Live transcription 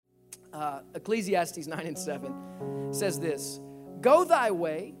Ecclesiastes 9:7 says this, "Go thy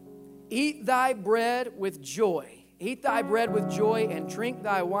way, eat thy bread with joy. Eat thy bread with joy and drink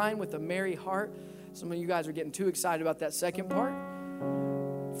thy wine with a merry heart." Some of you guys are getting too excited about that second part.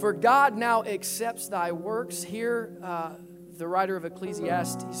 "For God now accepts thy works." Here, the writer of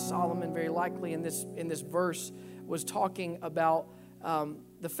Ecclesiastes, Solomon, very likely in this verse, was talking about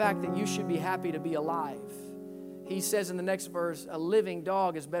the fact that you should be happy to be alive. He says in the next verse, "A living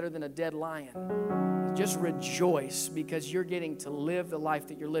dog is better than a dead lion." Just rejoice because you're getting to live the life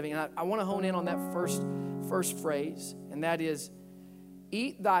that you're living. And I want to hone in on that first phrase, and that is,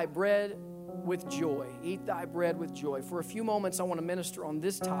 eat thy bread with joy. Eat thy bread with joy. For a few moments, I want to minister on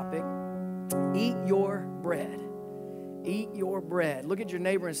this topic. Eat your bread. Eat your bread. Look at your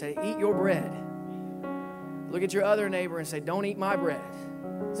neighbor and say, eat your bread. Look at your other neighbor and say, don't eat my bread.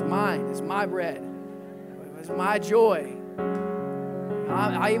 It's mine. It's my bread. It's my joy.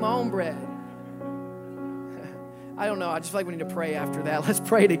 I eat my own bread. I don't know. I just feel like we need to pray after that. Let's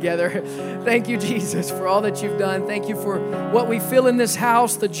pray together. Thank you, Jesus, for all that you've done. Thank you for what we feel in this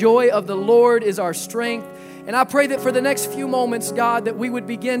house. The joy of the Lord is our strength. And I pray that for the next few moments, God, that we would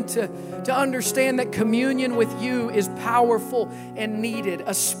begin to understand that communion with you is powerful and needed,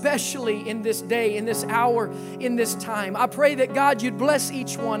 especially in this day, in this hour, in this time. I pray that, God, you'd bless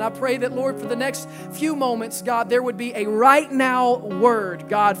each one. I pray that, Lord, for the next few moments, God, there would be a right now word,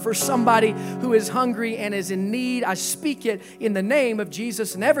 God, for somebody who is hungry and is in need. I speak it in the name of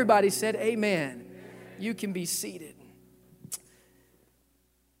Jesus. And everybody said, amen. You can be seated.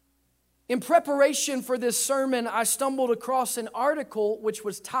 In preparation for this sermon, I stumbled across an article which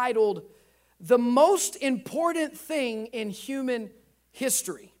was titled, "The Most Important Thing in Human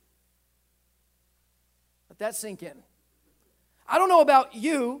History." Let that sink in. I don't know about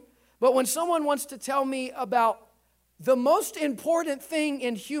you, but when someone wants to tell me about the most important thing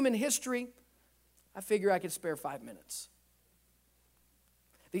in human history, I figure I could spare 5 minutes.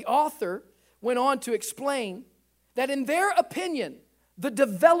 The author went on to explain that in their opinion, the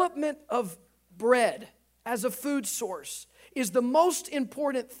development of bread as a food source is the most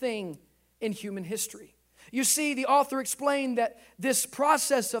important thing in human history. You see, the author explained that this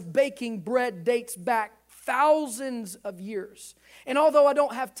process of baking bread dates back thousands of years. And although I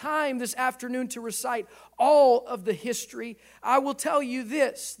don't have time this afternoon to recite all of the history, I will tell you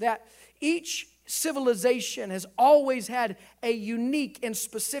this, that each civilization has always had a unique and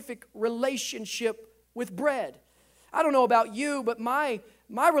specific relationship with bread. I don't know about you, but my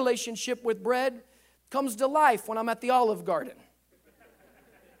relationship with bread comes to life when I'm at the Olive Garden.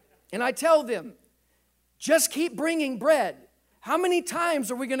 And I tell them, just keep bringing bread. How many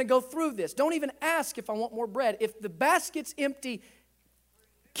times are we going to go through this? Don't even ask if I want more bread. If the basket's empty,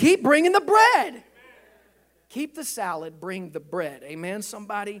 keep bringing the bread. Keep the salad, bring the bread. Amen,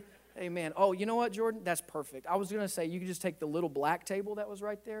 somebody? Amen. Oh, you know what, Jordan? That's perfect. I was going to say you could just take the little black table that was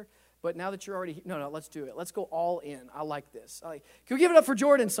right there. But now that you're already, no, let's do it. Let's go all in. I like this. Can we give it up for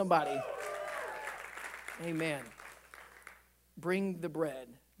Jordan, somebody? Amen. Bring the bread.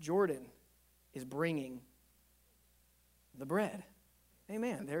 Jordan is bringing the bread.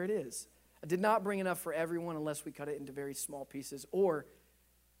 Amen. There it is. I did not bring enough for everyone unless we cut it into very small pieces or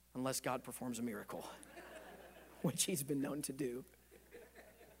unless God performs a miracle, which he's been known to do.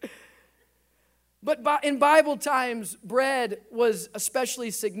 But in Bible times, bread was especially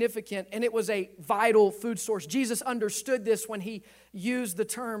significant, and it was a vital food source. Jesus understood this when he used the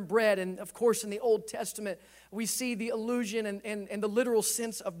term bread. And of course, in the Old Testament, we see the allusion and the literal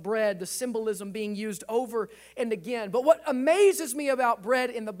sense of bread, the symbolism being used over and again. But what amazes me about bread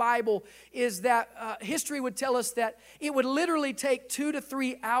in the Bible is that history would tell us that it would literally take 2 to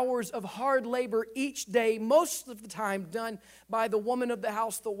 3 hours of hard labor each day, most of the time done by the woman of the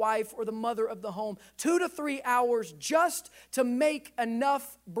house, the wife, or the mother of the home. 2 to 3 hours just to make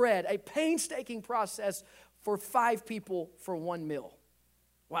enough bread, a painstaking process for 5 people for one meal.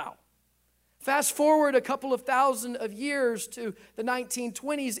 Wow. Fast forward a couple of thousand of years to the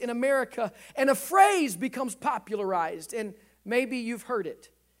 1920s in America, and a phrase becomes popularized, and maybe you've heard it.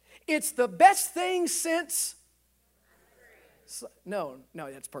 It's the best thing since... No,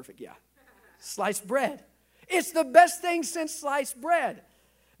 that's perfect, yeah. Sliced bread. It's the best thing since sliced bread.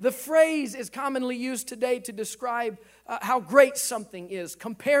 The phrase is commonly used today to describe how great something is,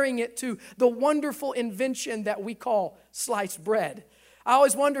 comparing it to the wonderful invention that we call sliced bread. I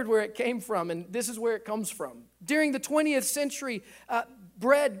always wondered where it came from, and this is where it comes from. During the 20th century,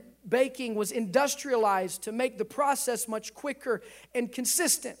 bread baking was industrialized to make the process much quicker and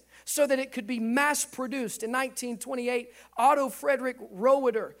consistent. so that it could be mass produced. In 1928, Otto Frederick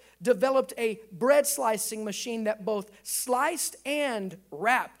Roeder developed a bread slicing machine that both sliced and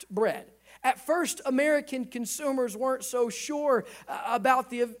wrapped bread. At first, American consumers weren't so sure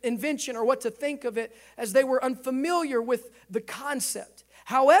about the invention or what to think of it, as they were unfamiliar with the concept.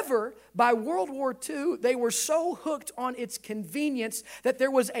 However, by World War II, they were so hooked on its convenience that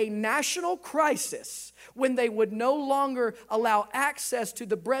there was a national crisis when they would no longer allow access to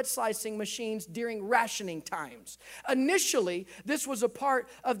the bread slicing machines during rationing times. Initially, this was a part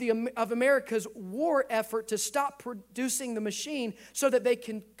of America's war effort to stop producing the machine so that they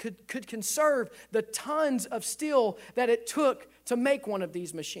could conserve the tons of steel that it took to make one of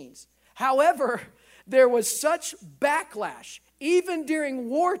these machines. However, there was such backlash, even during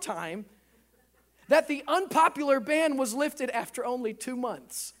wartime, that the unpopular ban was lifted after only 2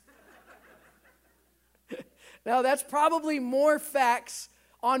 months. Now, that's probably more facts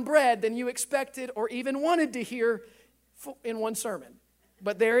on bread than you expected or even wanted to hear in one sermon.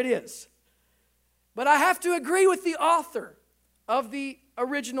 But there it is. But I have to agree with the author of the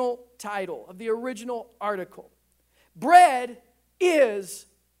original title, of the original article. Bread is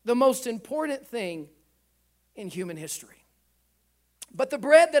the most important thing in human history. But the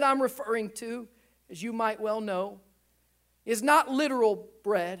bread that I'm referring to, as you might well know, is not literal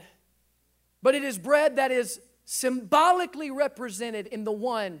bread, but it is bread that is symbolically represented in the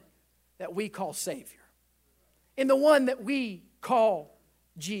one that we call Savior, in the one that we call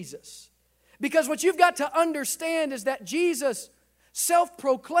Jesus. Because what you've got to understand is that Jesus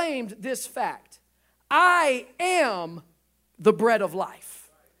self-proclaimed this fact: I am the bread of life.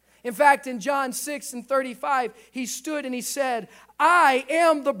 In fact, in John 6:35, he stood and he said, I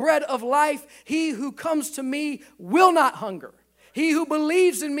am the bread of life. He who comes to me will not hunger. He who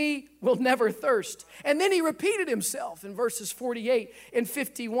believes in me will never thirst. And then he repeated himself in verses 48 and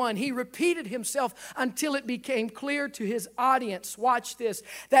 51. He repeated himself until it became clear to his audience, watch this,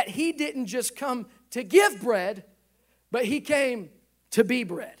 that he didn't just come to give bread, but he came to be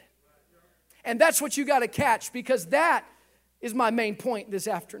bread. And that's what you got to catch, because that is my main point this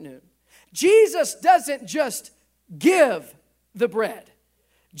afternoon. Jesus doesn't just give the bread.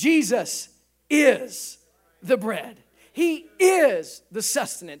 Jesus is the bread. He is the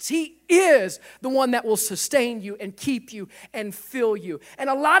sustenance. He is the one that will sustain you and keep you and fill you. And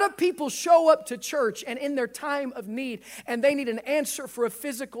a lot of people show up to church and in their time of need, and they need an answer for a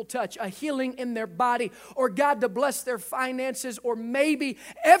physical touch, a healing in their body, or God to bless their finances, or maybe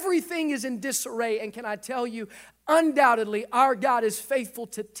everything is in disarray. And can I tell you, undoubtedly, our God is faithful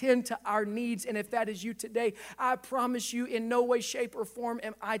to tend to our needs. And if that is you today, I promise you, in no way, shape, or form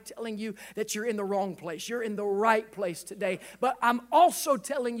am I telling you that you're in the wrong place. You're in the right place today. But I'm also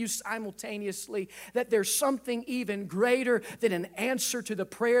telling you simultaneously that there's something even greater than an answer to the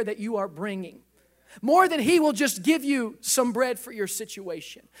prayer that you are bringing. More than He will just give you some bread for your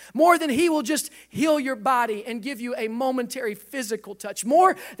situation. More than He will just heal your body and give you a momentary physical touch.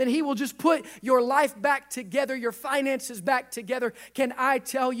 More than He will just put your life back together, your finances back together. Can I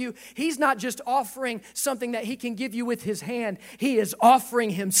tell you, He's not just offering something that He can give you with His hand. He is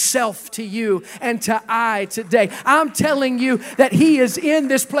offering Himself to you and to I today. I'm telling you that He is in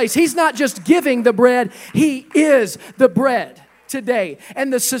this place. He's not just giving the bread. He is the bread today.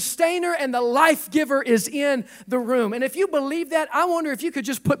 And the sustainer and the life giver is in the room. And if you believe that, I wonder if you could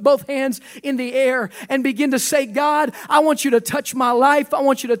just put both hands in the air and begin to say, God, I want you to touch my life. I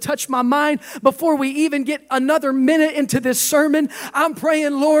want you to touch my mind. Before we even get another minute into this sermon, I'm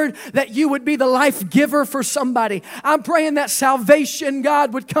praying, Lord, that you would be the life giver for somebody. I'm praying that salvation,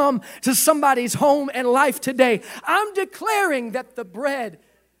 God, would come to somebody's home and life today. I'm declaring that the bread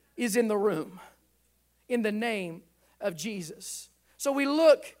is in the room in the name of Jesus. So we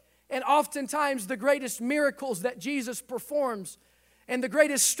look, and oftentimes the greatest miracles that Jesus performs and the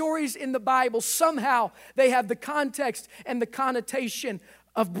greatest stories in the Bible, somehow they have the context and the connotation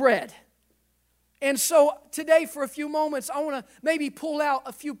of bread. And so today, for a few moments, I want to maybe pull out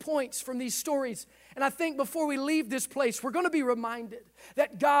a few points from these stories. And I think before we leave this place, we're going to be reminded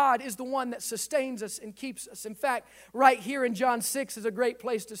that God is the one that sustains us and keeps us. In fact, right here in John 6 is a great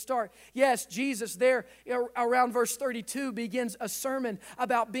place to start. Yes, Jesus there around verse 32 begins a sermon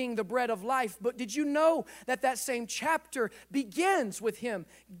about being the bread of life. But did you know that that same chapter begins with Him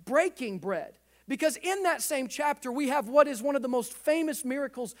breaking bread? Because in that same chapter, we have what is one of the most famous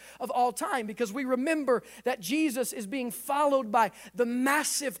miracles of all time, because we remember that Jesus is being followed by the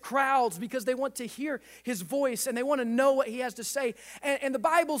massive crowds because they want to hear his voice and they want to know what he has to say. And the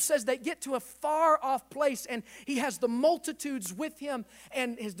Bible says they get to a far off place and he has the multitudes with him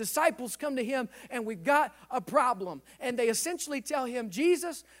and his disciples come to him and we've got a problem. And they essentially tell him,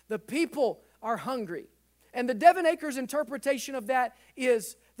 Jesus, the people are hungry. And the Devin Akers interpretation of that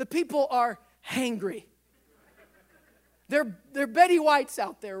is the people are hangry. They're Betty Whites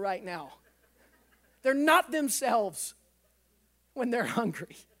out there right now. They're not themselves when they're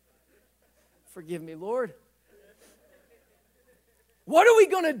hungry. Forgive me, Lord. What are we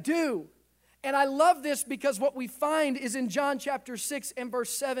going to do? And I love this because what we find is in John chapter 6 and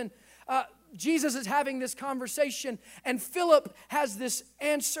verse 7, Jesus is having this conversation and Philip has this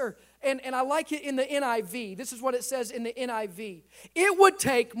answer. And I like it in the NIV. This is what it says in the NIV. It would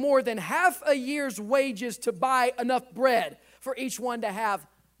take more than half a year's wages to buy enough bread for each one to have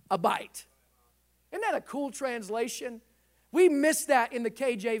a bite. Isn't that a cool translation? We miss that in the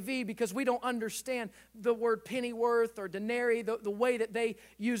KJV because we don't understand the word pennyworth or denarii, the way that they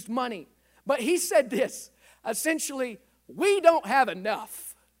used money. But he said this, essentially, we don't have enough.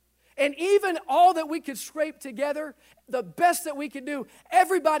 And even all that we could scrape together, the best that we could do,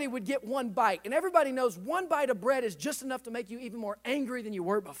 everybody would get one bite. And everybody knows one bite of bread is just enough to make you even more angry than you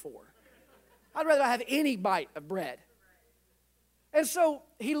were before. I'd rather have any bite of bread. And so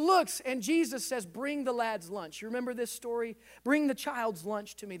he looks and Jesus says, bring the lad's lunch. You remember this story? Bring the child's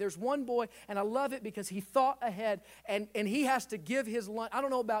lunch to me. There's one boy, and I love it because he thought ahead, and he has to give his lunch. I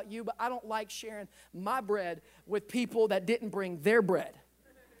don't know about you, but I don't like sharing my bread with people that didn't bring their bread.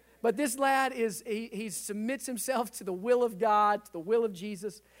 But this lad, he submits himself to the will of God, to the will of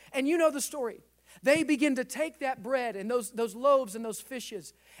Jesus. And you know the story. They begin to take that bread and those loaves and those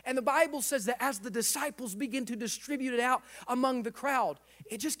fishes. And the Bible says that as the disciples begin to distribute it out among the crowd,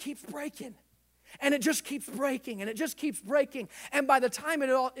 it just keeps breaking. And it just keeps breaking, and it just keeps breaking. And by the time it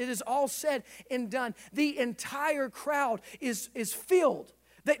is all said and done, the entire crowd is filled.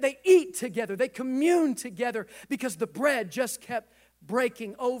 They eat together. They commune together because the bread just kept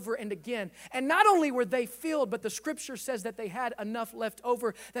breaking over and again. And not only were they filled, but the scripture says that they had enough left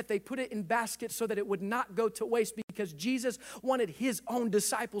over that they put it in baskets so that it would not go to waste, because Jesus wanted his own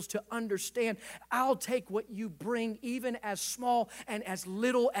disciples to understand, I'll take what you bring, even as small and as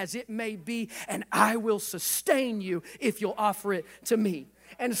little as it may be, and I will sustain you if you'll offer it to me.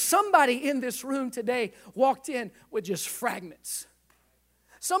 And somebody in this room today walked in with just fragments.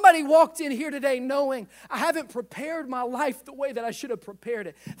 Somebody walked in here today knowing I haven't prepared my life the way that I should have prepared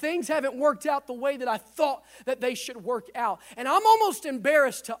it. Things haven't worked out the way that I thought that they should work out. And I'm almost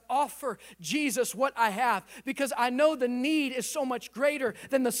embarrassed to offer Jesus what I have because I know the need is so much greater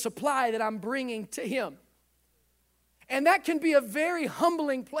than the supply that I'm bringing to him. And that can be a very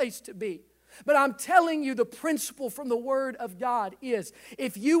humbling place to be. But I'm telling you, the principle from the Word of God is,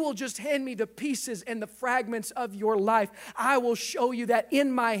 if you will just hand me the pieces and the fragments of your life, I will show you that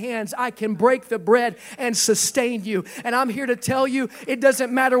in my hands I can break the bread and sustain you. And I'm here to tell you, it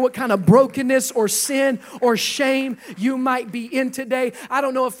doesn't matter what kind of brokenness or sin or shame you might be in today. I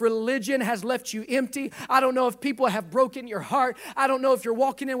don't know if religion has left you empty. I don't know if people have broken your heart. I don't know if you're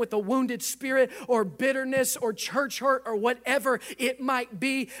walking in with a wounded spirit or bitterness or church hurt or whatever it might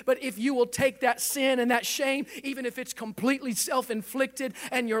be. But if you will take that sin and that shame, even if it's completely self-inflicted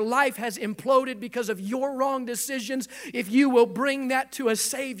and your life has imploded because of your wrong decisions, if you will bring that to a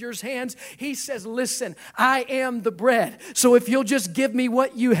Savior's hands, he says, listen, I am the bread. So if you'll just give me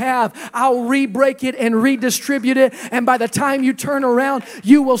what you have, I'll re-break it and redistribute it. And by the time you turn around,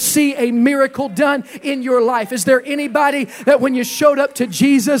 you will see a miracle done in your life. Is there anybody that when you showed up to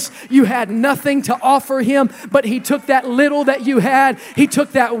Jesus, you had nothing to offer him, but he took that little that you had, he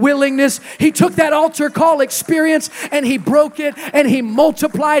took that willingness, he took that altar call experience and he broke it and he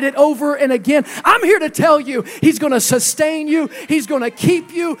multiplied it over and again. I'm here to tell you, he's going to sustain you. He's going to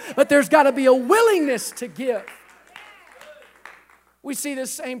keep you, but there's got to be a willingness to give. We see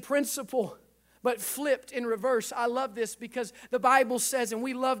this same principle, but flipped in reverse. I love this because the Bible says, and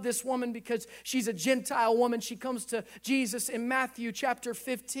we love this woman because she's a Gentile woman. She comes to Jesus in Matthew chapter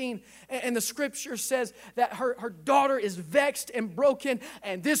 15, and the scripture says that her daughter is vexed and broken,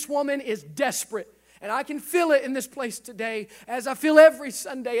 and this woman is desperate. And I can feel it in this place today, as I feel every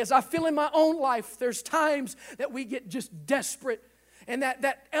Sunday, as I feel in my own life. There's times that we get just desperate. And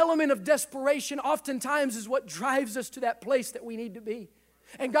that element of desperation oftentimes is what drives us to that place that we need to be.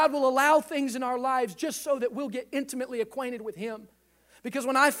 And God will allow things in our lives just so that we'll get intimately acquainted with him. Because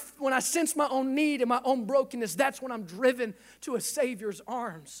when I sense my own need and my own brokenness, that's when I'm driven to a Savior's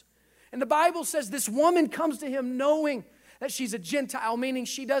arms. And the Bible says this woman comes to him knowing that she's a Gentile, meaning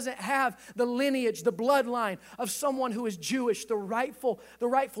she doesn't have the lineage, the bloodline of someone who is Jewish, the rightful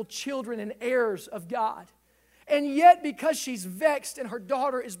children and heirs of God. And yet, because she's vexed and her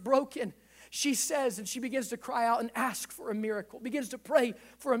daughter is broken, she says, and she begins to cry out and ask for a miracle, begins to pray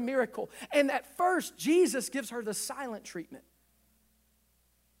for a miracle. And at first, Jesus gives her the silent treatment.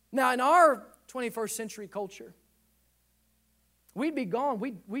 Now, in our 21st century culture, we'd be gone.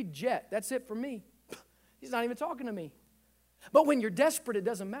 We'd jet. That's it for me. He's not even talking to me. But when you're desperate, it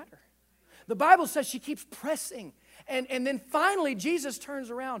doesn't matter. The Bible says she keeps pressing. And then finally, Jesus turns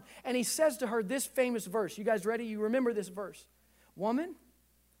around and he says to her this famous verse. You guys ready? You remember this verse. Woman,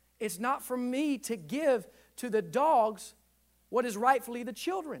 it's not for me to give to the dogs what is rightfully the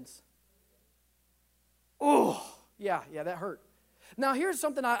children's. Oh, yeah, that hurt. Now, here's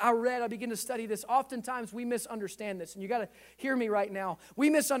something I read. I began to study this. Oftentimes, we misunderstand this, and you got to hear me right now. We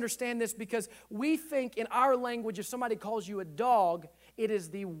misunderstand this because we think in our language, if somebody calls you a dog, it is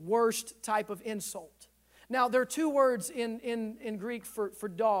the worst type of insult. Now, there are two words in Greek for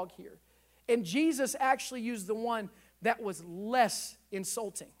dog here, and Jesus actually used the one that was less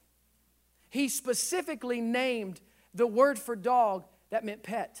insulting. He specifically named the word for dog that meant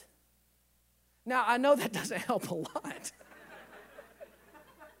pet. Now, I know that doesn't help a lot.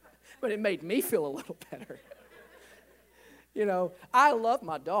 But it made me feel a little better. You know, I love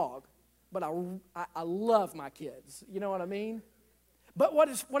my dog, but I love my kids. You know what I mean? But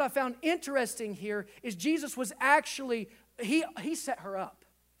what I found interesting here is Jesus was actually, he set her up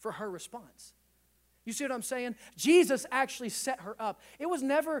for her response. You see what I'm saying? Jesus actually set her up. It was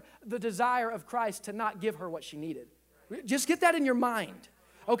never the desire of Christ to not give her what she needed. Just get that in your mind.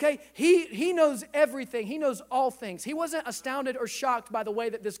 Okay, he knows everything. He knows all things. He wasn't astounded or shocked by the way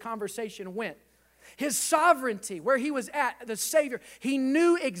that this conversation went. His sovereignty, where he was at, the Savior, he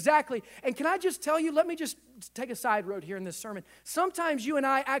knew exactly. And can I just tell you, let me just take a side road here in this sermon. Sometimes you and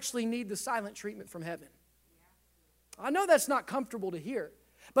I actually need the silent treatment from heaven. I know that's not comfortable to hear.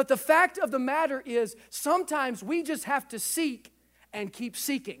 But the fact of the matter is, sometimes we just have to seek and keep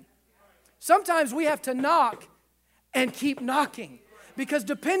seeking. Sometimes we have to knock and keep knocking. Because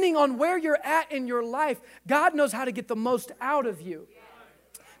depending on where you're at in your life, God knows how to get the most out of you.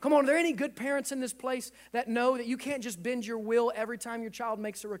 Come on, are there any good parents in this place that know that you can't just bend your will every time your child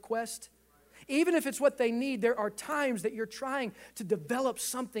makes a request? Even if it's what they need, there are times that you're trying to develop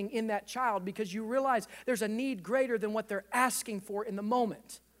something in that child because you realize there's a need greater than what they're asking for in the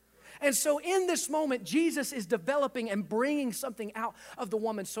moment. And so in this moment, Jesus is developing and bringing something out of the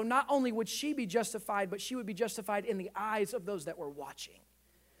woman. So not only would she be justified, but she would be justified in the eyes of those that were watching.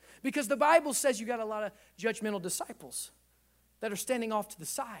 Because the Bible says you got a lot of judgmental disciples that are standing off to the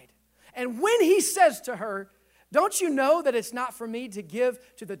side. And when he says to her, don't you know that it's not for me to give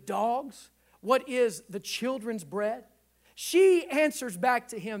to the dogs what is the children's bread? She answers back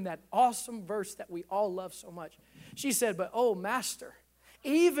to him that awesome verse that we all love so much. She said, but oh, Master,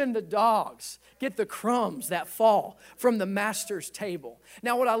 even the dogs get the crumbs that fall from the master's table.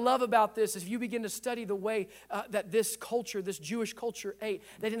 Now, what I love about this is if you begin to study the way that this culture, this Jewish culture ate,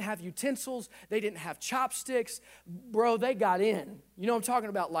 they didn't have utensils, they didn't have chopsticks. Bro, they got in. You know what I'm talking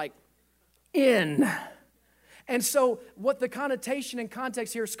about? Like, in. And so what the connotation and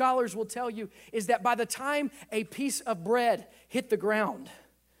context here, scholars will tell you, is that by the time a piece of bread hit the ground,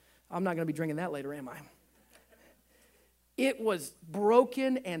 I'm not going to be drinking that later, am I? It was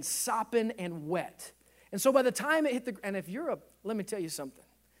broken and sopping and wet. And so by the time it hit and let me tell you something.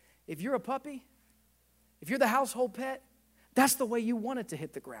 If you're a puppy, if you're the household pet, that's the way you want it to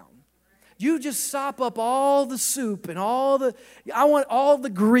hit the ground. You just sop up all the soup and I want all the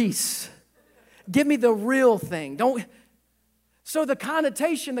grease. Give me the real thing. So the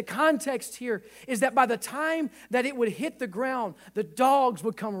connotation, the context here is that by the time that it would hit the ground, the dogs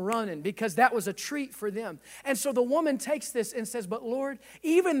would come running because that was a treat for them. And so the woman takes this and says, but Lord,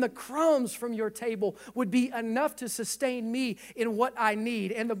 even the crumbs from your table would be enough to sustain me in what I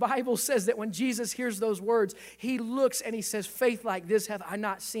need. And the Bible says that when Jesus hears those words, he looks and he says, faith like this have I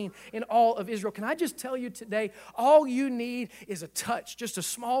not seen in all of Israel. Can I just tell you today, all you need is a touch, just a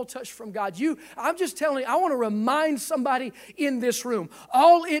small touch from God. I'm just telling you, I want to remind somebody in this room.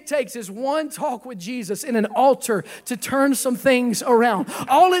 All it takes is one talk with Jesus in an altar to turn some things around.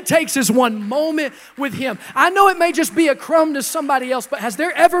 All it takes is one moment with him. I know it may just be a crumb to somebody else, but has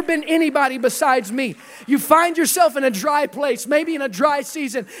there ever been anybody besides me? You find yourself in a dry place, maybe in a dry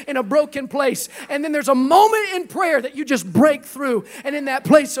season, in a broken place, and then there's a moment in prayer that you just break through. And in that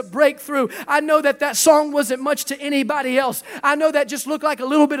place of breakthrough, I know that song wasn't much to anybody else. I know that just looked like a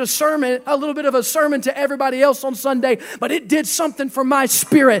little bit of a sermon to everybody else on Sunday, but it did did something for my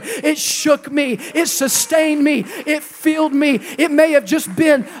spirit. It shook me. It sustained me. It filled me. It may have just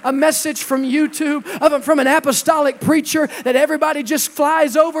been a message from YouTube, from an apostolic preacher that everybody just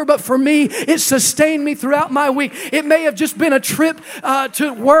flies over, but for me, it sustained me throughout my week. It may have just been a trip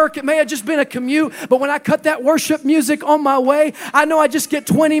to work. It may have just been a commute, but when I cut that worship music on my way, I know I just get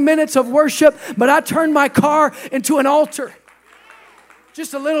 20 minutes of worship, but I turn my car into an altar.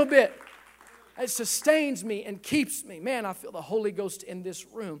 Just a little bit. It sustains me and keeps me. Man, I feel the Holy Ghost in this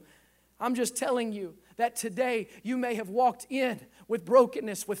room. I'm just telling you that today you may have walked in with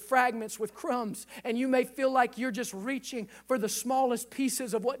brokenness, with fragments, with crumbs, and you may feel like you're just reaching for the smallest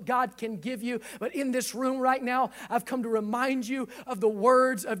pieces of what God can give you. But in this room right now, I've come to remind you of the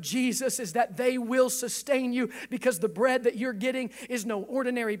words of Jesus, is that they will sustain you, because the bread that you're getting is no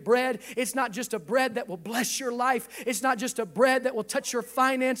ordinary bread. It's not just a bread that will bless your life. It's not just a bread that will touch your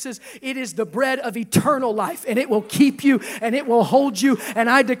finances. It is the bread of eternal life, and it will keep you and it will hold you. And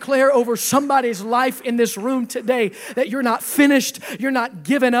I declare over somebody's life in this room today that you're not finished. You're not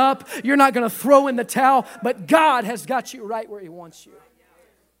giving up. You're not going to throw in the towel, but God has got you right where He wants you.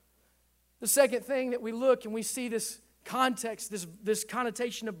 The second thing that we look and we see this context, this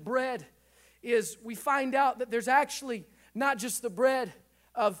connotation of bread, is we find out that there's actually not just the bread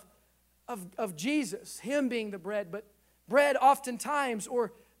of Jesus, Him being the bread, but bread oftentimes,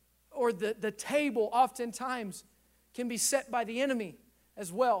 or the table oftentimes can be set by the enemy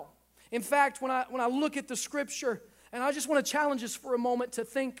as well. In fact, when I look at the Scripture, and I just want to challenge us for a moment to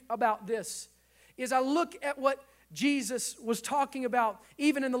think about this, is I look at what Jesus was talking about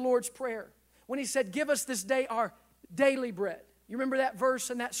even in the Lord's Prayer, when He said, give us this day our daily bread. You remember that verse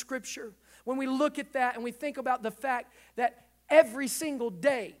and that Scripture? When we look at that and we think about the fact that every single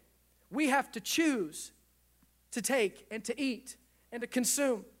day we have to choose to take and to eat and to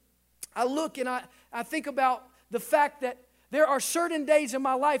consume. I look and I think about the fact that there are certain days in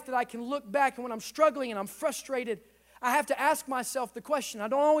my life that I can look back, and when I'm struggling and I'm frustrated, I have to ask myself the question. I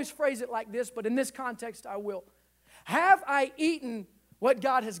don't always phrase it like this, but in this context I will. Have I eaten what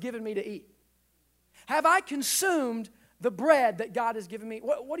God has given me to eat? Have I consumed the bread that God has given me?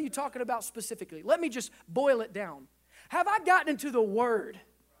 What are you talking about specifically? Let me just boil it down. Have I gotten into the Word?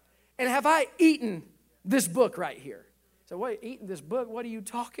 And have I eaten this book right here? So wait, eating this book? What are you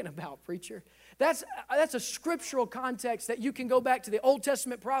talking about, preacher? That's a scriptural context that you can go back to the Old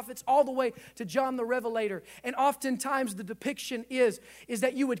Testament prophets all the way to John the Revelator. And oftentimes the depiction is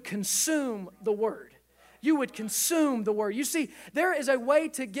that you would consume the Word. You would consume the Word. You see, there is a way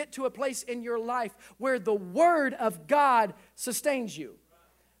to get to a place in your life where the Word of God sustains you.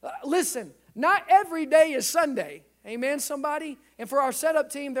 Listen, not every day is Sunday. Amen, somebody? And for our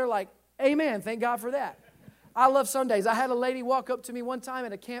setup team, they're like, amen, thank God for that. I love Sundays. I had a lady walk up to me one time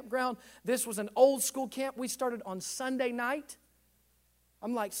at a campground. This was an old school camp. We started on Sunday night.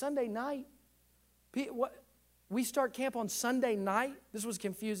 I'm like, Sunday night? What? We start camp on Sunday night? This was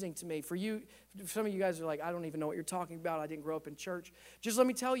confusing to me. For you, some of you guys are like, I don't even know what you're talking about. I didn't grow up in church. Just let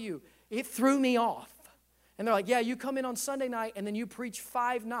me tell you, it threw me off. And they're like, yeah, you come in on Sunday night and then you preach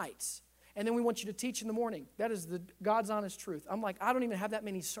 5 nights. And then we want you to teach in the morning. That is the God's honest truth. I'm like, I don't even have that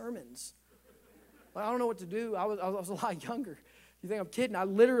many sermons. I don't know what to do. I was a lot younger. You think I'm kidding? I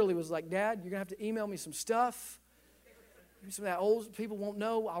literally was like, Dad, you're going to have to email me some stuff. Maybe some of that old people won't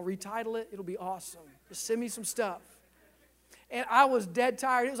know. I'll retitle it. It'll be awesome. Just send me some stuff. And I was dead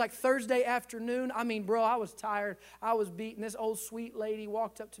tired. It was like Thursday afternoon. I mean, bro, I was tired. I was beaten. This old sweet lady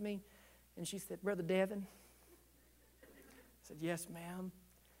walked up to me, and she said, Brother Devin. I said, yes, ma'am.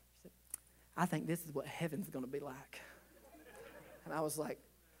 She said, I think this is what heaven's going to be like. And I was like,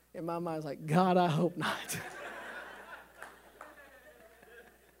 in my mind, I was like, God, I hope not.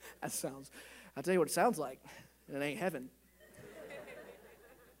 That sounds, I'll tell you what it sounds like, and it ain't heaven.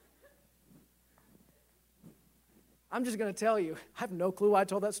 I'm just going to tell you, I have no clue why I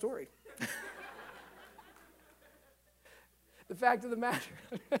told that story. The fact of the matter,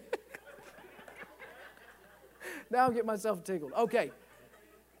 now I'm getting myself tickled. Okay.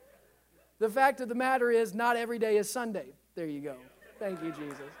 The fact of the matter is, not every day is Sunday. There you go. Thank you,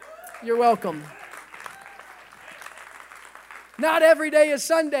 Jesus. You're welcome. Not every day is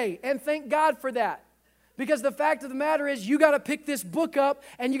Sunday, and thank God for that. Because the fact of the matter is, you got to pick this book up,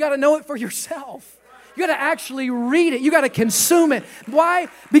 and you got to know it for yourself. You got to actually read it. You got to consume it. Why?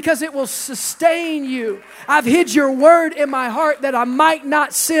 Because it will sustain you. I've hid your word in my heart that I might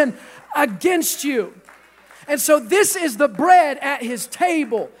not sin against you. And so this is the bread at His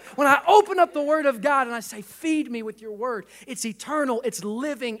table. When I open up the Word of God and I say, feed me with your Word, it's eternal, it's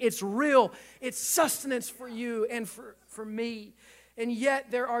living, it's real, it's sustenance for you and for me. And yet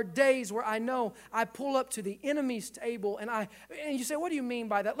there are days where I know I pull up to the enemy's table and you say, what do you mean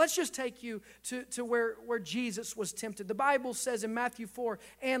by that? Let's just take you to where Jesus was tempted. The Bible says in Matthew 4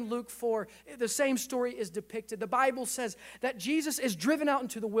 and Luke 4, the same story is depicted. The Bible says that Jesus is driven out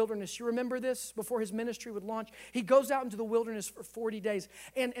into the wilderness. You remember this? Before his ministry would launch, he goes out into the wilderness for 40 days.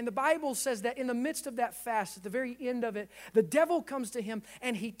 And the Bible says that in the midst of that fast, at the very end of it, the devil comes to him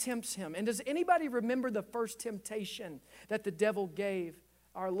and he tempts him. And does anybody remember the first temptation that the devil gave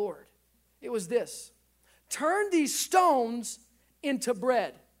our Lord? It was this: turn these stones into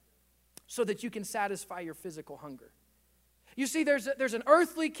bread so that you can satisfy your physical hunger. You see, there's an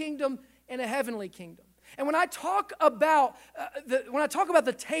earthly kingdom and a heavenly kingdom. And when I talk about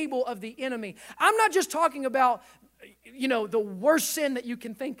the table of the enemy, I'm not just talking about, the worst sin that you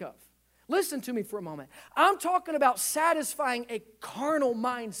can think of. Listen to me for a moment. I'm talking about satisfying a carnal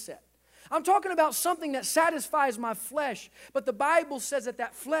mindset. I'm talking about something that satisfies my flesh. But the Bible says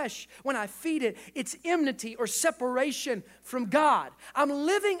that flesh, when I feed it, it's enmity or separation from God. I'm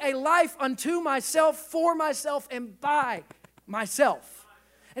living a life unto myself, for myself, and by myself.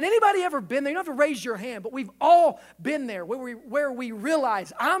 And anybody ever been there? You don't have to raise your hand, but we've all been there where we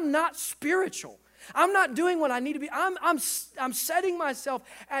realize I'm not spiritual. I'm not doing what I need to be. I'm setting myself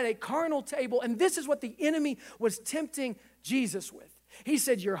at a carnal table, and this is what the enemy was tempting Jesus with. He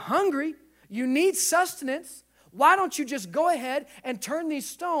said, you're hungry, you need sustenance. Why don't you just go ahead and turn these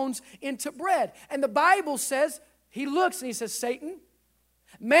stones into bread? And the Bible says, he looks and he says, Satan,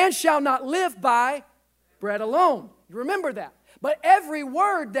 man shall not live by bread alone. You remember that. But every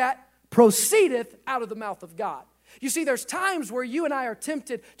word that proceedeth out of the mouth of God. You see, there's times where you and I are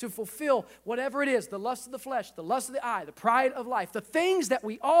tempted to fulfill whatever it is, the lust of the flesh, the lust of the eye, the pride of life, the things that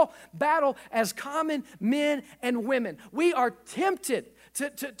we all battle as common men and women. We are tempted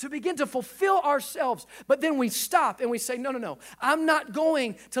to begin to fulfill ourselves, but then we stop and we say, no, I'm not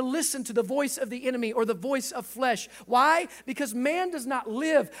going to listen to the voice of the enemy or the voice of flesh. Why? Because man does not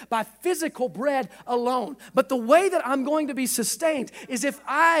live by physical bread alone, but the way that I'm going to be sustained is if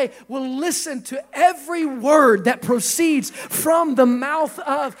I will listen to every word that proceeds from the mouth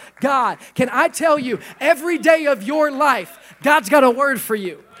of God. Can I tell you, every day of your life, God's got a word for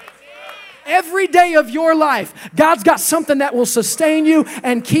you. Every day of your life, God's got something that will sustain you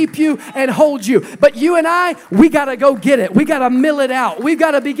and keep you and hold you. But you and I, we got to go get it. We got to mill it out. We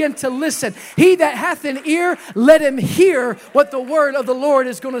got to begin to listen. He that hath an ear, let him hear what the word of the Lord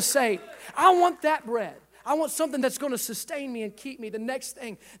is going to say. I want that bread. I want something that's going to sustain me and keep me. The next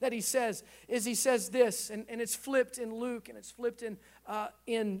thing that he says is he says this, and it's flipped in Luke and it's flipped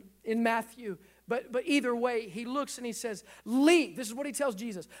in Matthew. But either way, he looks and he says, leap. This is what he tells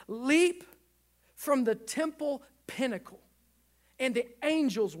Jesus. Leap from the temple pinnacle, and the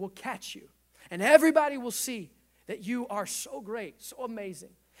angels will catch you. And everybody will see that you are so great, so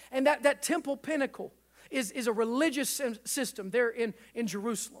amazing. And that temple pinnacle is a religious system there in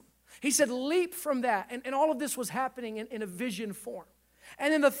Jerusalem. He said, leap from that. And all of this was happening in a vision form.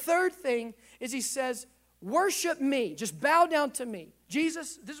 And then the third thing is he says, worship me. Just bow down to me.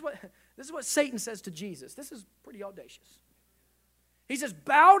 Jesus, this is what Satan says to Jesus. This is pretty audacious. He says,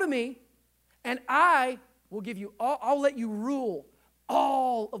 bow to me, and I will give you all, I'll let you rule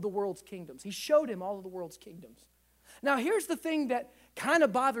all of the world's kingdoms. He showed him all of the world's kingdoms. Now, here's the thing that kind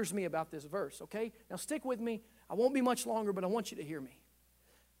of bothers me about this verse, okay? Now, stick with me. I won't be much longer, but I want you to hear me.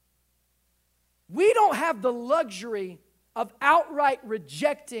 We don't have the luxury of outright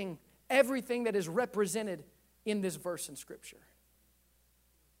rejecting everything that is represented in this verse in Scripture.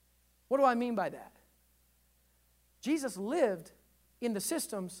 What do I mean by that? Jesus lived in the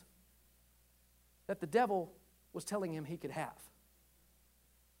systems that the devil was telling him he could have.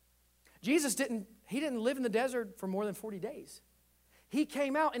 Jesus didn't live in the desert for more than 40 days. He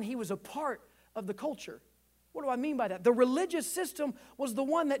came out and he was a part of the culture. What do I mean by that? The religious system was the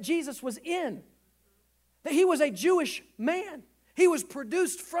one that Jesus was in. That he was a Jewish man. He was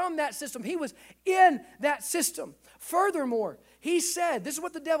produced from that system. He was in that system. Furthermore, he said, this is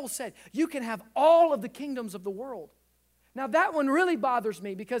what the devil said, you can have all of the kingdoms of the world. Now that one really bothers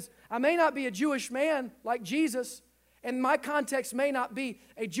me because I may not be a Jewish man like Jesus, and my context may not be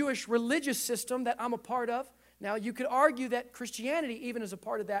a Jewish religious system that I'm a part of. Now you could argue that Christianity even is a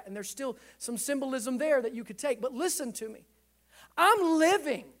part of that, and there's still some symbolism there that you could take. But listen to me. I'm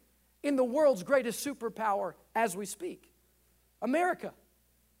living in the world's greatest superpower as we speak, America.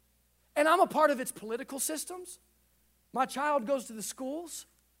 And I'm a part of its political systems. My child goes to the schools.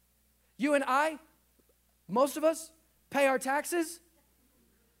 You and I, most of us, pay our taxes.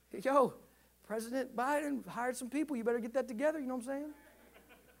 Yo, President Biden hired some people. You better get that together. You know what I'm saying?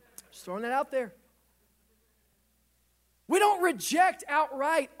 Just throwing that out there. We don't reject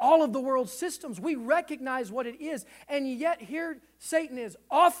outright all of the world's systems. We recognize what it is, and yet here Satan is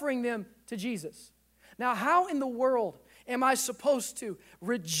offering them to Jesus. Now, how in the world am I supposed to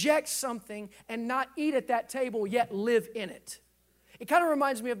reject something and not eat at that table, yet live in it? It kind of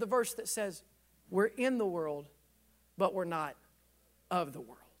reminds me of the verse that says, we're in the world, but we're not of the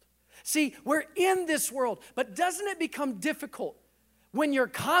world. See, we're in this world, but doesn't it become difficult when you're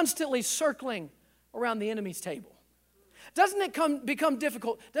constantly circling around the enemy's table? Doesn't it become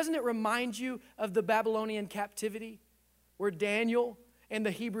difficult? Doesn't it remind you of the Babylonian captivity where Daniel and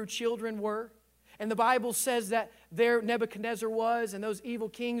the Hebrew children were? And the Bible says that there Nebuchadnezzar was, and those evil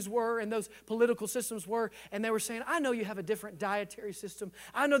kings were, and those political systems were, and they were saying, I know you have a different dietary system.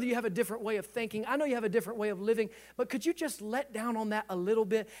 I know that you have a different way of thinking. I know you have a different way of living, but could you just let down on that a little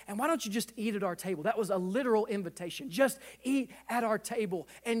bit? And why don't you just eat at our table? That was a literal invitation. Just eat at our table.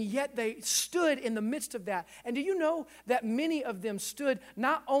 And yet they stood in the midst of that. And do you know that many of them stood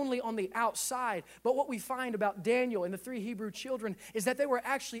not only on the outside, but what we find about Daniel and the 3 Hebrew children is that they were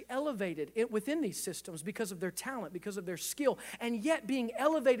actually elevated within these systems because of their talent, because of their skill, and yet being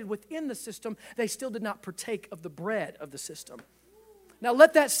elevated within the system, they still did not partake of the bread of the system. Now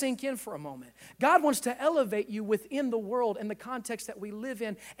let that sink in for a moment. God wants to elevate you within the world and the context that we live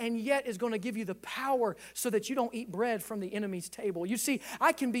in, and yet is going to give you the power so that you don't eat bread from the enemy's table. You see,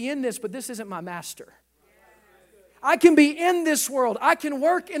 I can be in this, but this isn't my master. I can be in this world. I can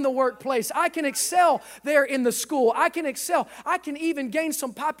work in the workplace. I can excel there in the school. I can excel. I can even gain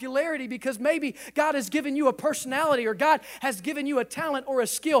some popularity because maybe God has given you a personality or God has given you a talent or a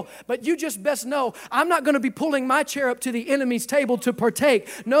skill. But you just best know I'm not going to be pulling my chair up to the enemy's table to partake.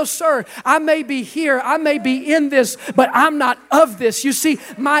 No, sir. I may be here. I may be in this, but I'm not of this. You see,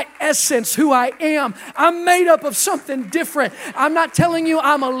 my essence, who I am, I'm made up of something different. I'm not telling you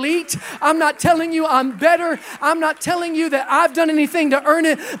I'm elite. I'm not telling you I'm better. I'm not telling you that I've done anything to earn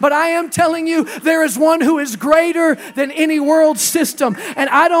it, but I am telling you there is one who is greater than any world system. And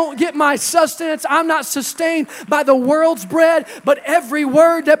I don't get my sustenance. I'm not sustained by the world's bread, but every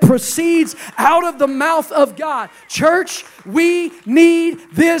word that proceeds out of the mouth of God. Church, we need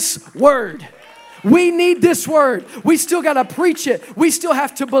this word. We need this word. We still got to preach it. We still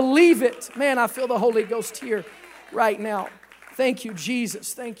have to believe it. Man, I feel the Holy Ghost here right now. Thank you,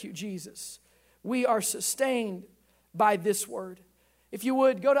 Jesus. Thank you, Jesus. We are sustained by this word. If you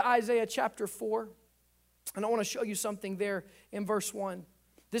would, go to Isaiah chapter 4. And I want to show you something there in verse 1.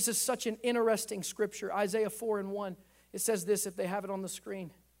 This is such an interesting scripture. Isaiah 4:1. It says this, if they have it on the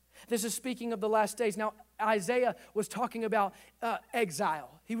screen. This is speaking of the last days. Now, Isaiah was talking about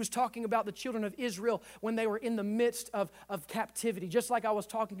exile. He was talking about the children of Israel when they were in the midst of captivity, just like I was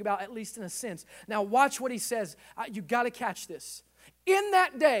talking about, at least in a sense. Now, watch what he says. You got to catch this. In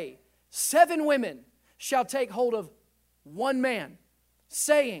that day, 7 women shall take hold of one man,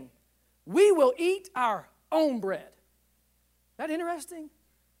 saying, we will eat our own bread. That interesting?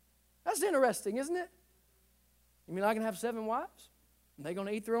 That's interesting, isn't it? You mean I can have 7 wives? And they're going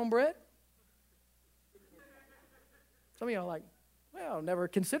to eat their own bread? Some of y'all are like, well, never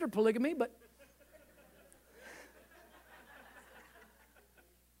considered polygamy, but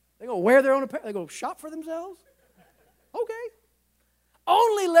they're going to wear their own apparel. They're going to shop for themselves? Okay.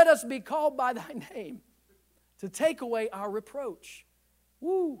 Only let us be called by thy name to take away our reproach.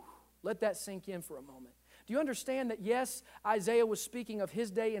 Woo! Let that sink in for a moment. Do you understand that, yes, Isaiah was speaking of his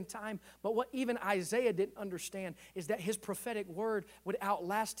day and time, but what even Isaiah didn't understand is that his prophetic word would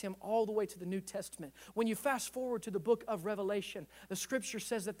outlast him all the way to the New Testament. When you fast forward to the book of Revelation, the scripture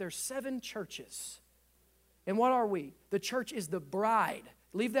says that there's 7 churches. And what are we? The church is the bride.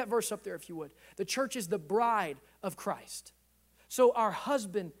 Leave that verse up there if you would. The church is the bride of Christ. So our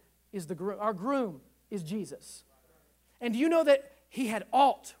husband is the groom. Our groom is Jesus. And do you know that he had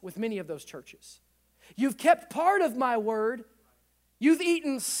aught with many of those churches? You've kept part of my word. You've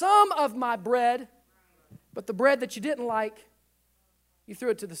eaten some of my bread. But the bread that you didn't like, you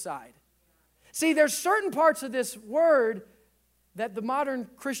threw it to the side. See, there's certain parts of this word that the modern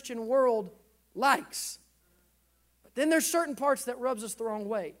Christian world likes. But then there's certain parts that rubs us the wrong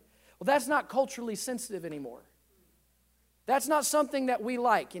way. Well, that's not culturally sensitive anymore. That's not something that we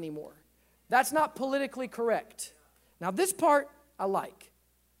like anymore. That's not politically correct. Now, this part I like.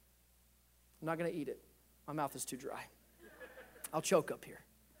 I'm not going to eat it. My mouth is too dry. I'll choke up here.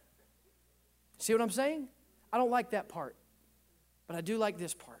 See what I'm saying? I don't like that part. But I do like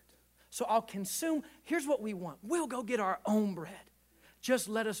this part. So I'll consume. Here's what we want. We'll go get our own bread. Just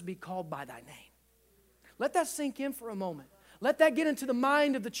let us be called by thy name. Let that sink in for a moment. Let that get into the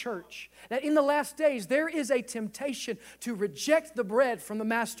mind of the church, that in the last days there is a temptation to reject the bread from the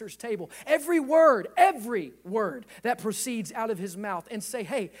master's table. Every word that proceeds out of his mouth, and say,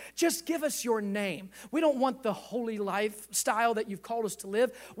 hey, just give us your name. We don't want the holy lifestyle that you've called us to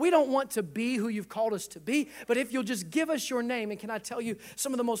live. We don't want to be who you've called us to be. But if you'll just give us your name, and can I tell you,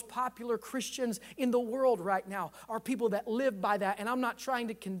 some of the most popular Christians in the world right now are people that live by that. And I'm not trying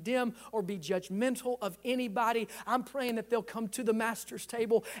to condemn or be judgmental of anybody. I'm praying that they'll come to the master's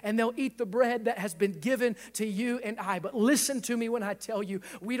table and they'll eat the bread that has been given to you and I. But listen to me when I tell you,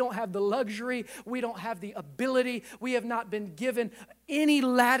 we don't have the luxury, we don't have the ability, we have not been given any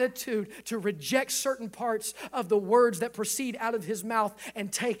latitude to reject certain parts of the words that proceed out of his mouth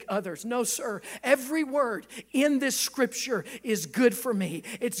and take others. No, sir. Every word in this scripture is good for me.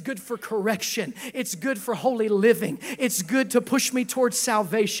 It's good for correction. It's good for holy living. It's good to push me towards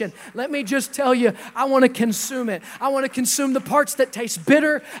salvation. Let me just tell you, I want to consume it. I want to consume the parts that taste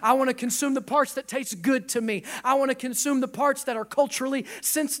bitter. I want to consume the parts that taste good to me. I want to consume the parts that are culturally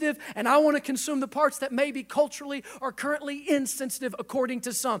sensitive, and I want to consume the parts that may be culturally or currently insensitive according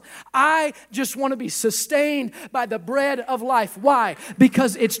to some. I just want to be sustained by the bread of life. Why?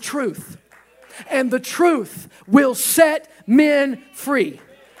 Because it's truth. And the truth will set men free.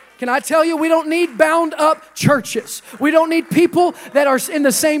 Can I tell you, we don't need bound up churches. We don't need people that are in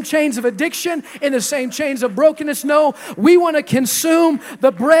the same chains of addiction, in the same chains of brokenness. No, we want to consume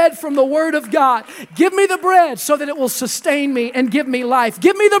the bread from the Word of God. Give me the bread so that it will sustain me and give me life.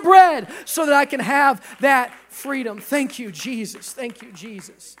 Give me the bread so that I can have that freedom. Thank you, Jesus. Thank you,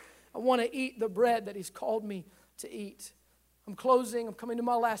 Jesus. I want to eat the bread that He's called me to eat. I'm closing. I'm coming to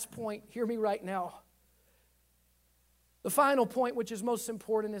my last point. Hear me right now. The final point, which is most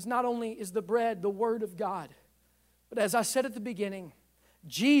important, is not only is the bread the Word of God, but as I said at the beginning,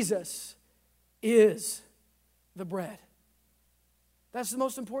 Jesus is the bread. That's the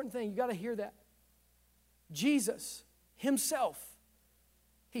most important thing. You got to hear that. Jesus Himself,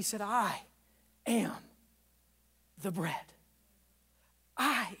 He said, I am the bread.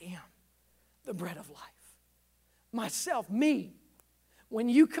 I am the bread of life. Myself, me. When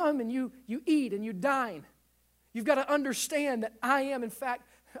you come and you eat and you dine, you've got to understand that I am, in fact,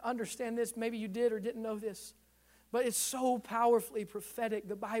 understand this, maybe you did or didn't know this, but it's so powerfully prophetic.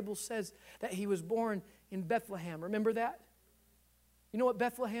 The Bible says that He was born in Bethlehem. Remember that? You know what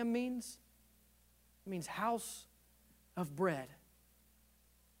Bethlehem means? It means house of bread.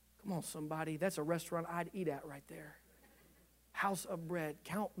 Come on, somebody. That's a restaurant I'd eat at right there. House of bread.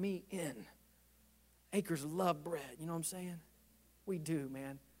 Count me in. Akers love bread. You know what I'm saying? We do,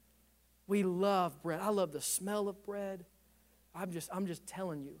 man. We love bread. I love the smell of bread. I'm just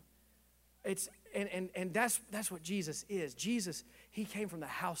telling you. It's and that's what Jesus is. Jesus, He came from the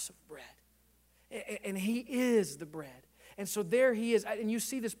house of bread. And He is the bread. And so there He is. And you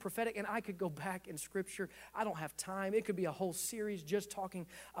see this prophetic, and I could go back in Scripture. I don't have time. It could be a whole series just talking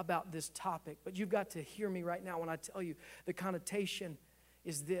about this topic. But you've got to hear me right now when I tell you the connotation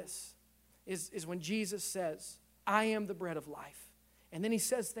is this. Is when Jesus says, I am the bread of life. And then He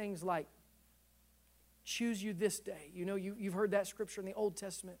says things like, choose you this day. You know, you've heard that scripture in the Old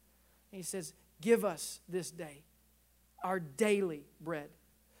Testament. And He says, give us this day our daily bread.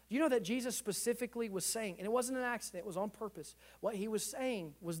 You know that Jesus specifically was saying, and it wasn't an accident, it was on purpose. What He was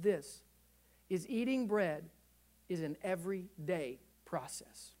saying was this, is eating bread is an everyday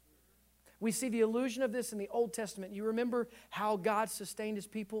process. We see the illusion of this in the Old Testament. You remember how God sustained His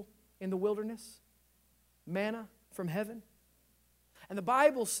people in the wilderness? Manna from heaven. And the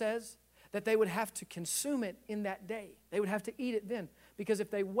Bible says that they would have to consume it in that day. They would have to eat it then. Because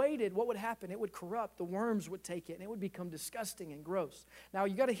if they waited, what would happen? It would corrupt. The worms would take it, and it would become disgusting and gross. Now,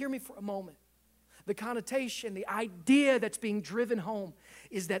 you got to hear me for a moment. The connotation, the idea that's being driven home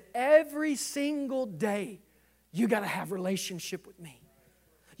is that every single day, you got to have relationship with me.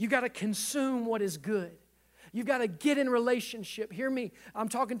 You got to consume what is good. You've got to get in relationship. Hear me. I'm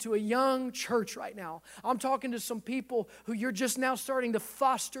talking to a young church right now. I'm talking to some people who you're just now starting to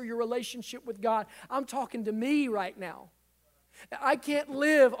foster your relationship with God. I'm talking to me right now. I can't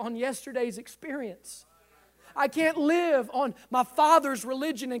live on yesterday's experience. I can't live on my father's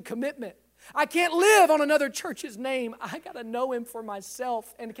religion and commitment. I can't live on another church's name. I got to know Him for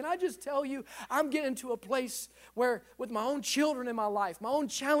myself. And can I just tell you, I'm getting to a place where with my own children in my life, my own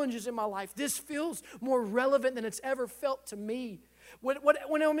challenges in my life, this feels more relevant than it's ever felt to me.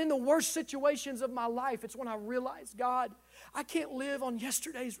 When I'm in the worst situations of my life, it's when I realize, God, I can't live on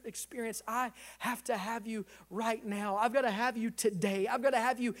yesterday's experience. I have to have You right now. I've got to have You today. I've got to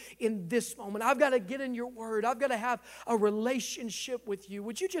have You in this moment. I've got to get in Your Word. I've got to have a relationship with You.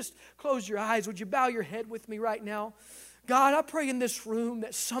 Would you just close your eyes? Would you bow your head with me right now? God, I pray in this room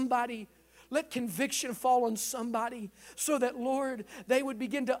that somebody, let conviction fall on somebody so that, Lord, they would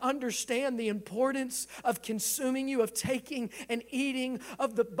begin to understand the importance of consuming you, of taking and eating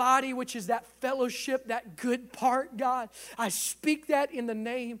of the body, which is that fellowship, that good part, God. I speak that in the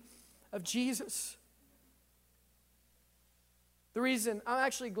name of Jesus. The reason, I'm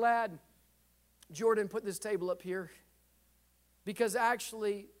actually glad Jordan put this table up here, because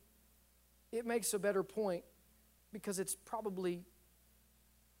actually it makes a better point, because it's probably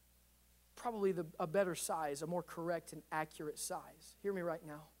a better size, a more correct and accurate size. Hear me right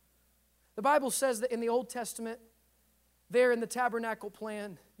now. The Bible says that in the Old Testament, there in the tabernacle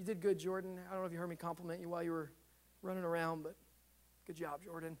plan, you did good, Jordan. I don't know if you heard me compliment you while you were running around, but good job,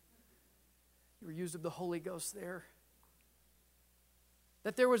 Jordan. You were used of the Holy Ghost there.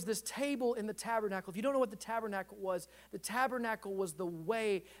 That there was this table in the tabernacle. If you don't know what the tabernacle was the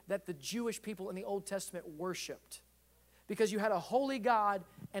way that the Jewish people in the Old Testament worshiped. Because you had a holy God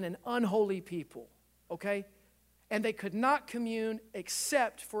and an unholy people, okay? And they could not commune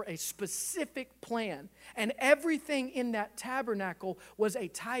except for a specific plan. And everything in that tabernacle was a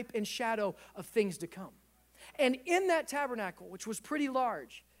type and shadow of things to come. And in that tabernacle, which was pretty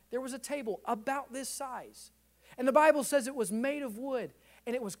large, there was a table about this size. And the Bible says it was made of wood,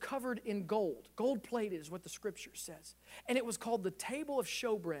 and it was covered in gold. Gold-plated is what the Scripture says. And it was called the table of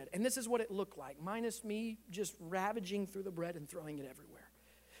showbread. And this is what it looked like, minus me just ravaging through the bread and throwing it everywhere.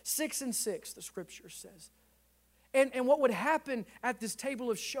 6 and 6, the Scripture says. And what would happen at this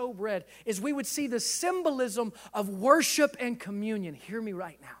table of showbread is we would see the symbolism of worship and communion. Hear me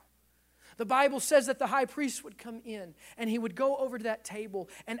right now. The Bible says that the high priest would come in and he would go over to that table.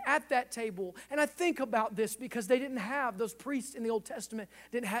 And at that table, and I think about this because they didn't have, those priests in the Old Testament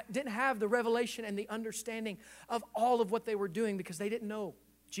didn't have the revelation and the understanding of all of what they were doing because they didn't know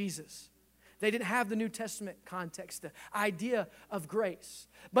Jesus. They didn't have the New Testament context, the idea of grace.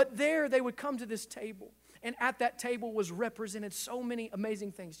 But there they would come to this table. And at that table was represented so many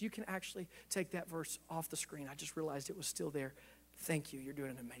amazing things. You can actually take that verse off the screen. I just realized it was still there. Thank you. You're doing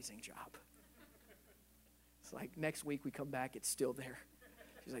an amazing job. It's like next week we come back, it's still there.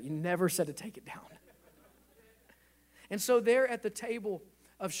 She's like, you never said to take it down. And so there at the table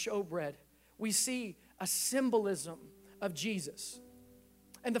of showbread, we see a symbolism of Jesus.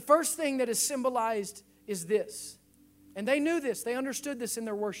 And the first thing that is symbolized is this. And they knew this, they understood this in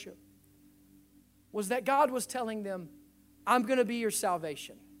their worship. Was that God was telling them, I'm going to be your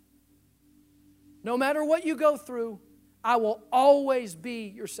salvation. No matter what you go through, I will always be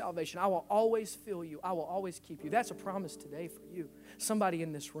your salvation. I will always fill you. I will always keep you. That's a promise today for you, somebody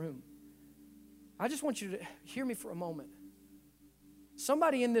in this room. I just want you to hear me for a moment.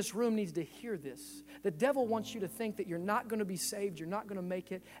 Somebody in this room needs to hear this. The devil wants you to think that you're not going to be saved, you're not going to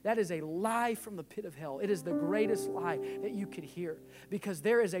make it. That is a lie from the pit of hell. It is the greatest lie that you could hear, because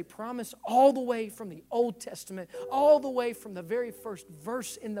there is a promise all the way from the Old Testament, all the way from the very first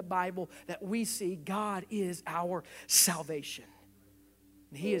verse in the Bible that we see God is our salvation.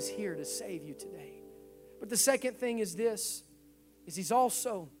 And He is here to save you today. But the second thing is this, is He's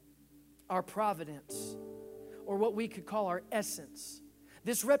also our providence, or what we could call our essence.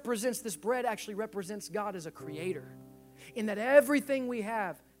 This bread actually represents God as a creator, in that everything we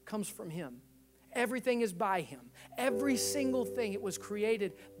have comes from Him. Everything is by Him. Every single thing, it was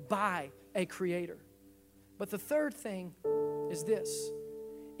created by a creator. But the third thing is this.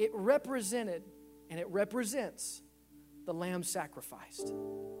 It represented and it represents the lamb sacrificed.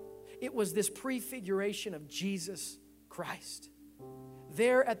 It was this prefiguration of Jesus Christ.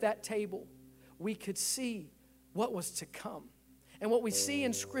 There at that table, we could see what was to come. And what we see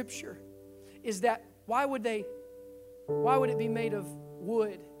in Scripture is that why would it be made of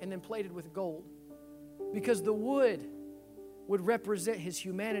wood and then plated with gold? Because the wood would represent His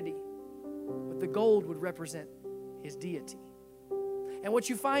humanity, but the gold would represent His deity. And what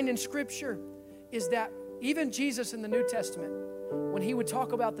you find in Scripture is that even Jesus in the New Testament, when He would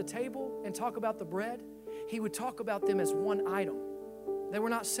talk about the table and talk about the bread, He would talk about them as one item. They were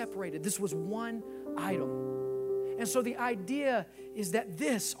not separated. This was one item. And so the idea is that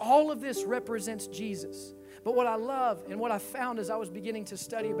all of this represents Jesus. But what I love and what I found as I was beginning to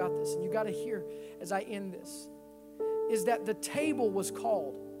study about this, and you got to hear as I end this, is that the table was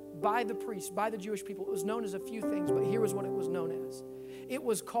called by the priests, by the Jewish people. It was known as a few things, but here was what it was known as. It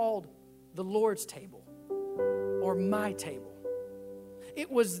was called the Lord's table, or my table.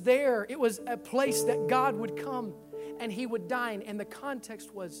 It was there. It was a place that God would come and He would dine. And the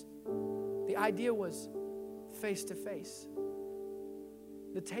context was, the idea was face to face.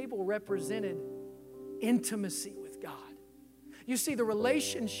 The table represented intimacy with God. You see, the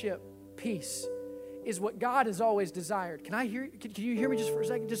relationship piece is what God has always desired. Can you hear me just for a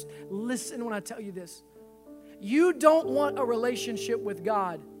second? Just listen when I tell you this. You don't want a relationship with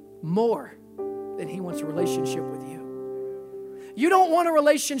God more than He wants a relationship with you. You don't want a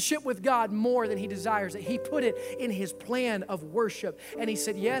relationship with God more than He desires it. He put it in His plan of worship. And He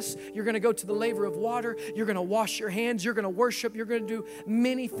said, yes, you're going to go to the laver of water. You're going to wash your hands. You're going to worship. You're going to do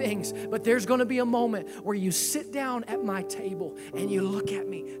many things. But there's going to be a moment where you sit down at my table and you look at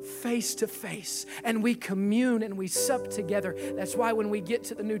me face to face and we commune and we sup together. That's why when we get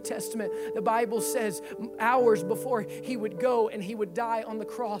to the New Testament, the Bible says hours before He would go and He would die on the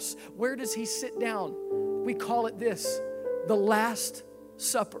cross, where does He sit down? We call it this: the Last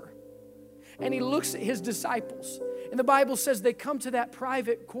Supper. And He looks at His disciples. And the Bible says they come to that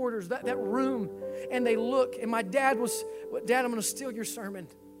private quarters, that room, and they look. And my dad was, Dad, I'm going to steal your sermon.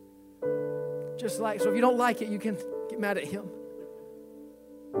 Just like, so if you don't like it, you can get mad at him.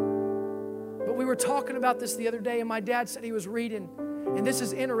 But we were talking about this the other day, and my dad said he was reading. And this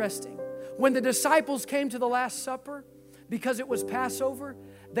is interesting. When the disciples came to the Last Supper, because it was Passover,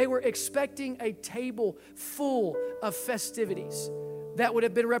 they were expecting a table full of festivities that would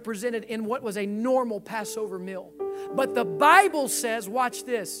have been represented in what was a normal Passover meal. But the Bible says, watch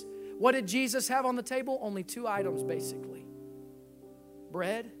this, what did Jesus have on the table? Only 2 items, basically: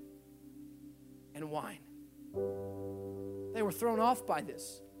 bread and wine. They were thrown off by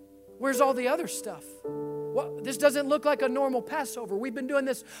this. Where's all the other stuff? Well, this doesn't look like a normal Passover. We've been doing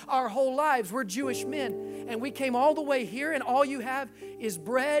this our whole lives. We're Jewish men. And we came all the way here, and all you have is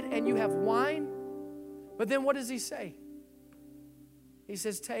bread and you have wine. But then what does He say? He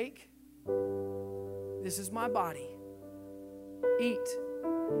says, take, this is my body. Eat.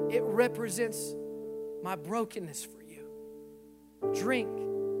 It represents my brokenness for you. Drink.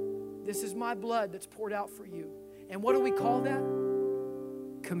 This is my blood that's poured out for you. And what do we call that?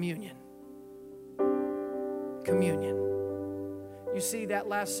 Communion. Communion. You see, that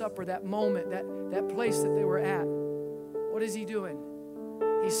Last Supper, that moment, that place that they were at, what is He doing?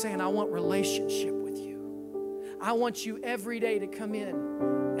 He's saying, I want relationship with you. I want you every day to come in,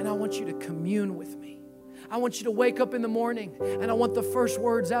 and I want you to commune with me. I want you to wake up in the morning, and I want the first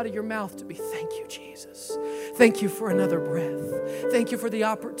words out of your mouth to be, thank you, Jesus. Thank you for another breath. Thank you for the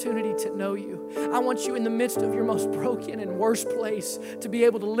opportunity to know you. I want you in the midst of your most broken and worst place to be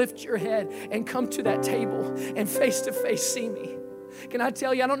able to lift your head and come to that table and face to face see me. Can I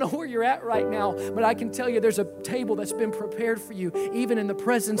tell you, I don't know where you're at right now, but I can tell you there's a table that's been prepared for you, even in the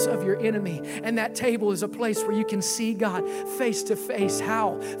presence of your enemy. And that table is a place where you can see God face to face.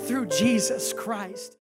 How? Through Jesus Christ.